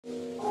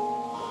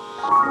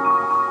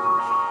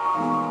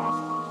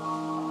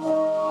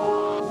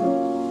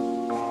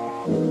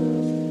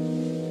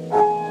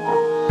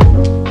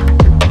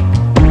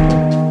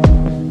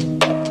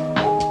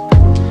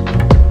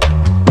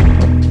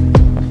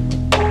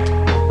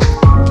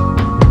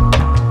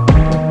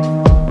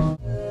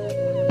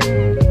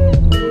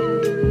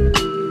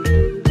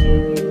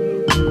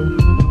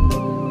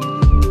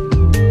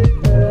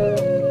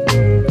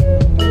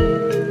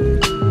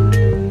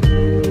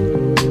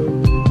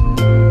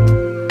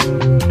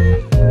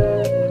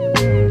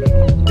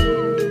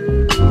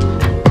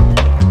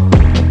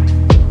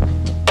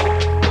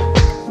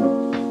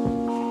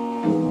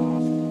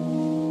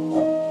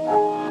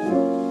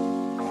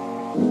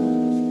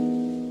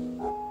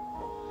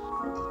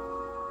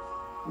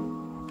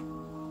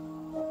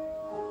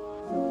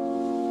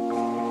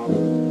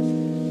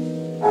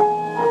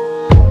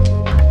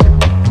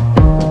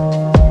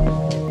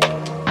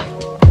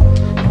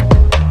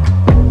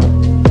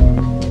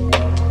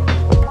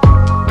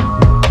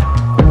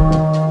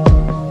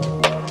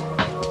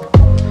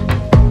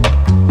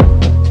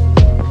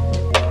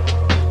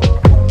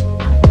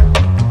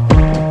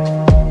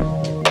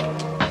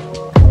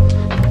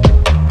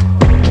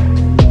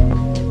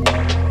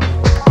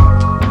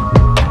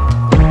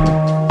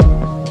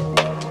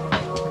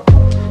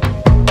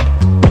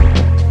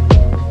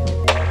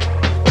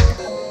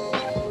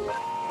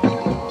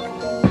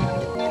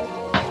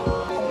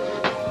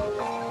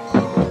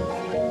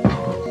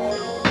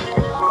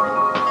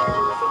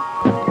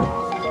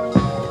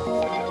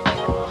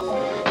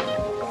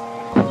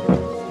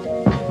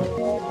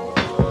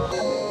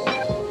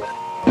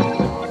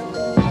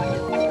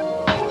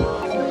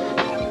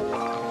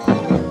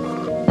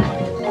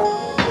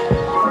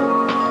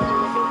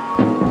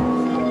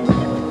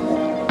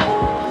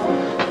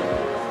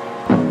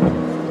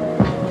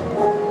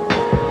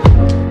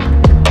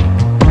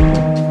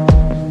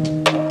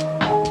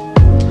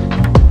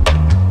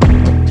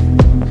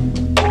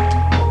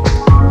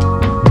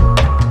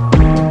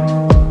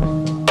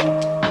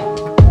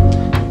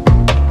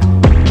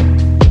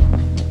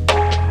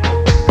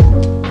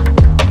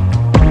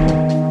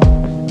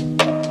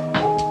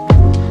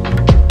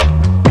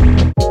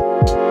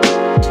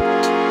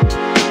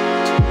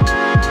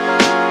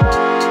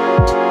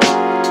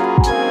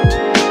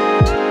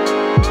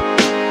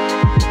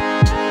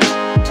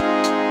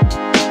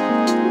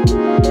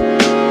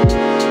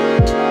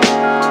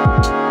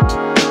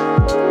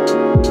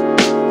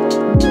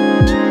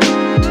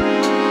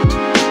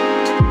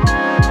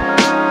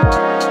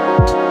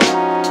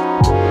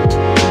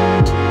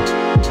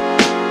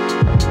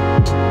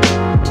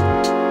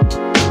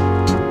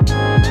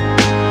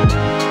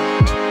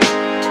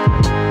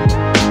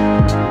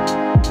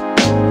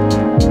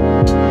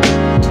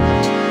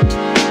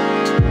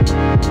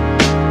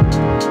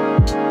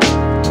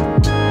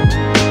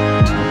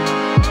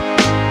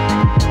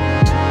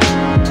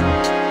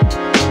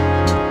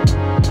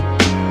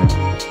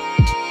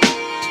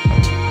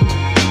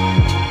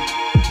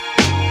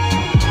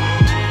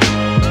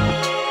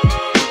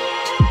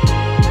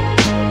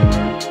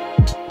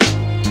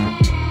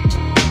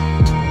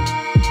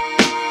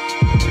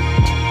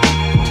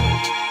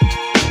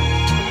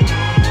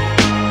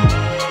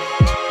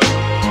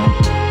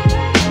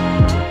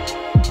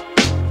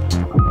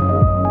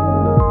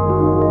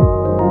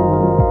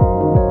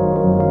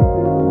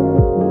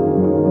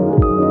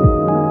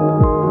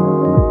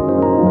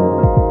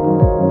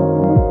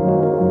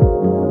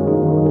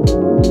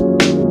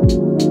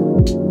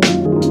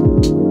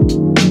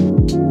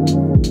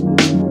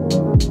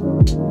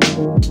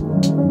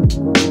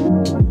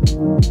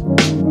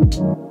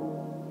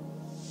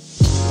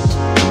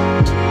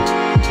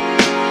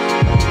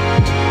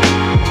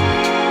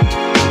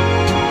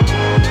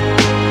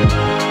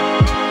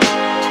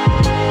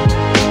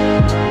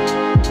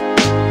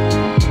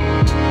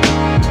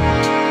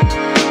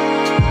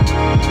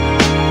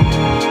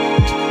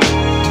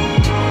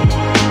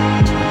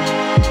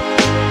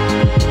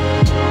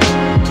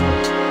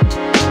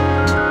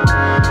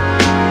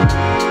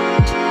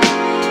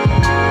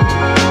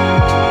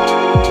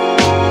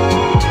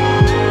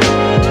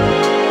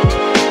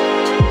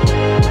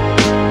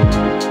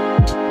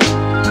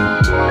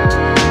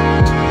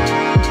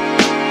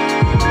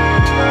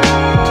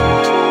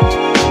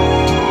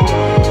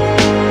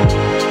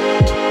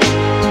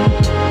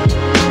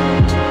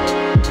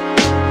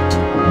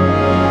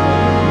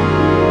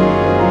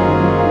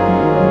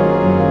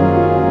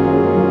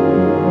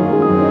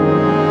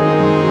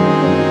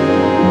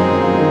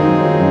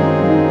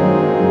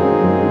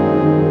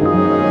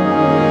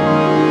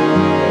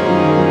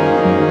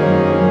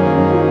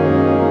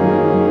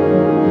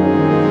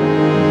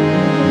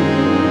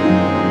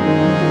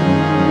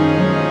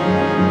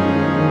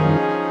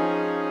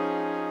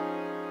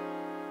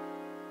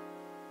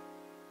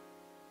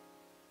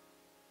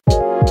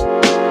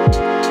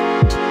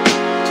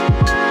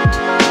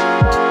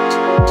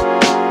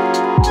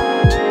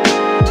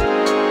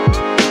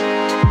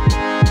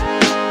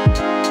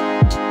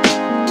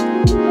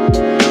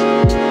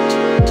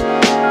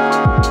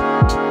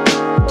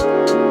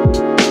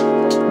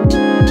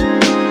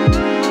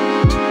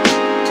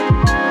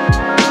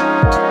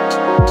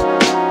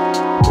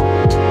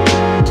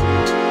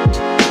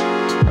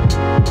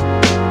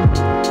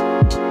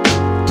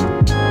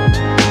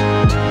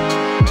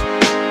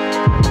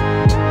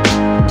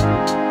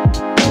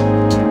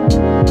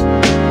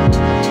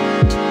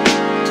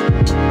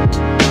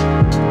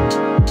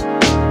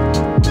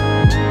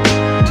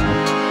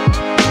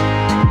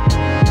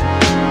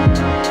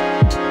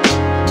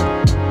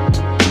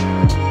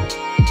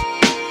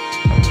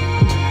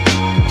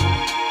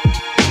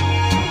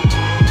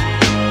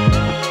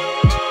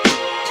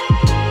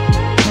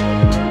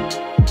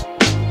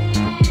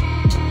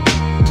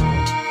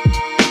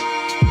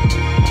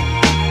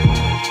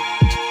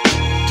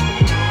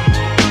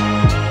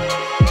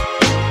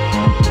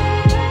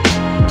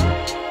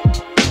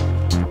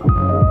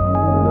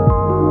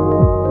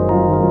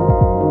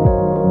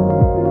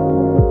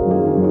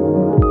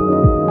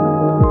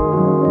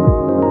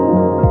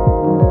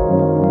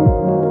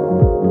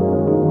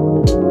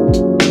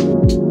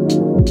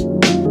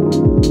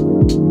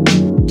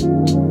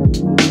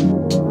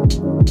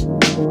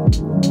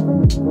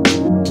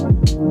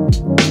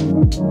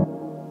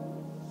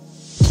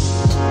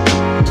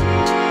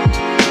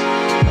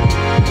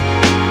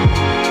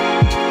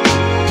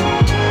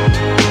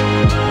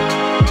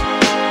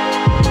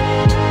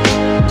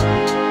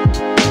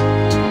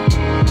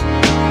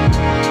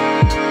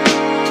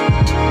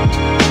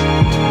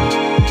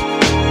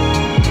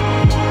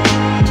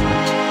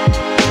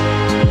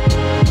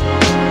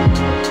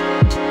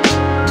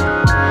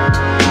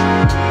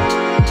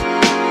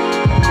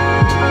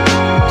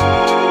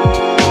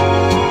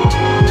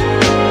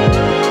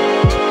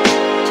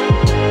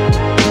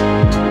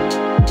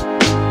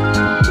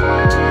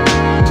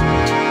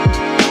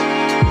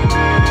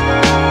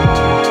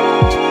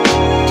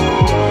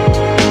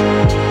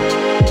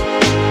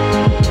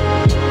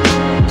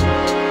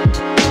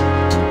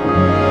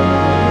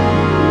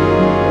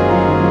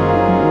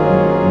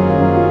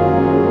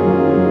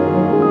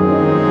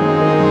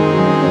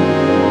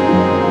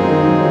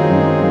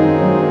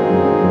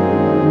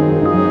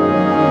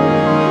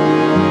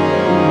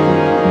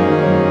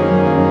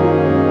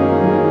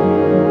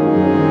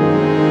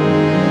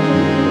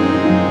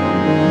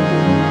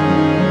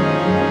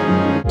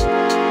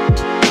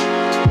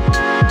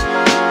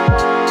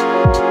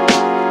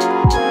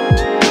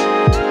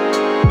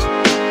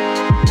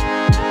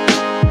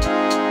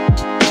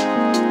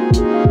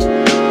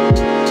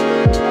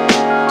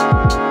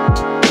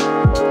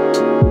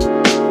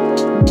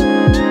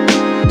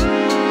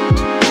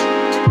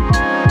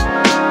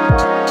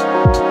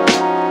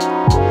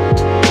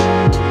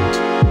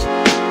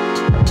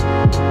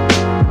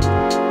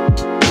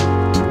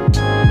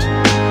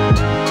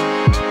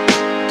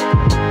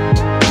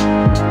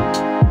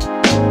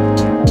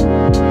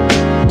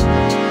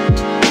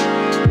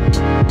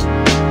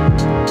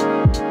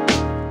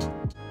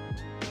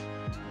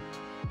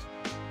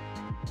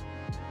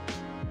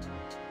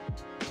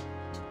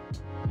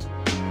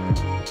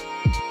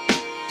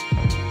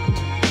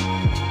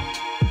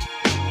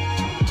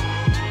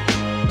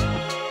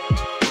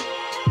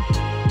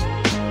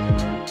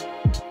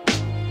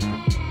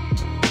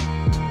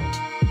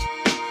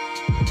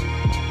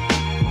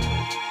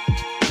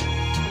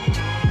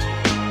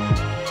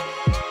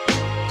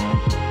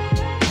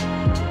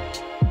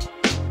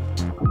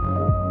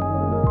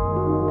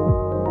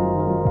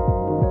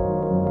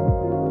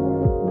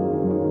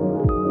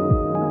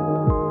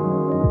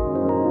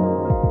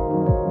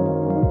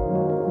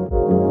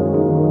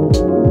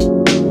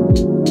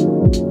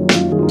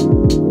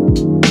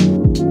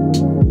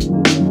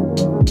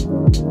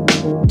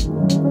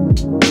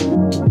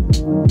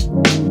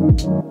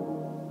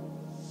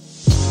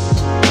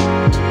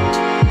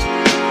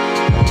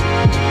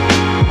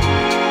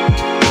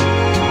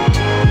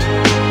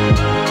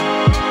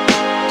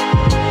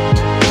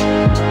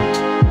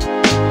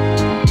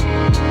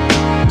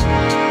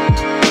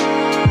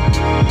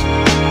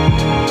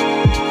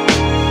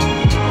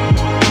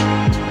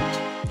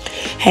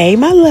Hey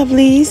my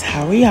lovelies,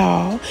 how are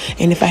y'all?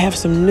 And if I have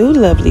some new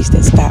lovelies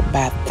that stop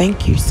by,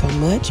 thank you so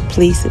much.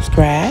 Please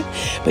subscribe.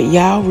 But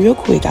y'all, real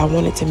quick, I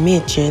wanted to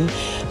mention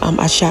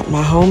I shot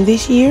my home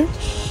this year.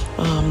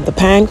 The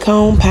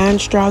pine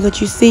straw that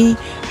you see,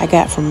 I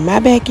got from my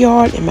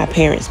backyard and my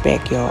parents'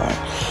 backyard.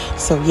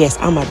 So yes,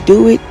 I'm a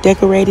do it,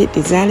 decorate it,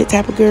 design it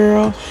type of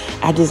girl.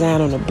 I design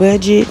on a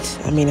budget.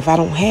 I mean, if I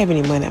don't have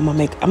any money, I'm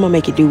gonna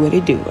make it do what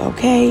it do,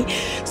 okay?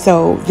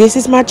 So this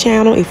is my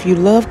channel. If you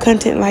love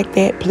content like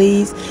that,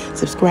 please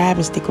subscribe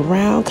and stick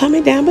around.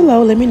 Comment down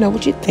below, let me know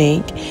what you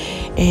think.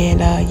 And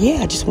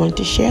yeah, I just wanted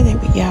to share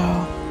that with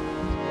y'all.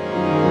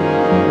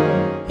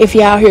 If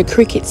y'all hear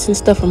crickets and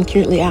stuff, I'm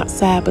currently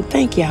outside, but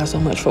thank y'all so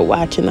much for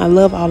watching. I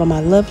love all of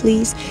my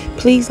lovelies.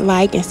 Please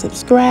like and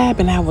subscribe,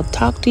 and I will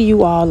talk to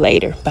you all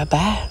later.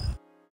 Bye-bye.